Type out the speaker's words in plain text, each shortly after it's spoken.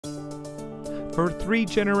For 3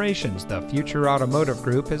 generations, the Future Automotive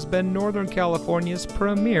Group has been Northern California's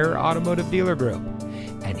premier automotive dealer group.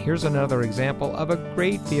 And here's another example of a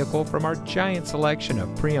great vehicle from our giant selection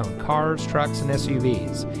of pre-owned cars, trucks, and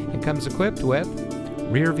SUVs. It comes equipped with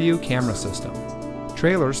rear view camera system,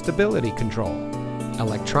 trailer stability control,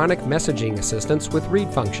 electronic messaging assistance with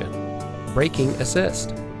read function, braking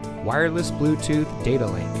assist, wireless Bluetooth data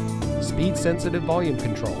link, speed sensitive volume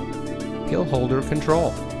control, hill holder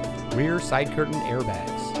control, rear side curtain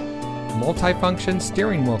airbags, multifunction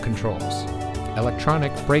steering wheel controls,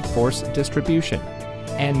 electronic brake force distribution,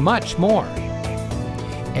 and much more.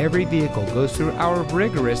 Every vehicle goes through our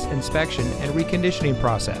rigorous inspection and reconditioning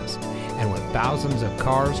process. And with thousands of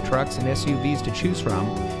cars, trucks, and SUVs to choose from,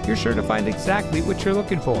 you're sure to find exactly what you're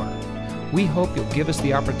looking for. We hope you'll give us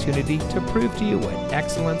the opportunity to prove to you what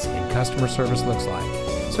excellence in customer service looks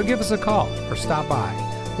like. So give us a call or stop by.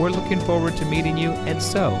 We're looking forward to meeting you, and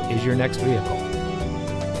so is your next vehicle.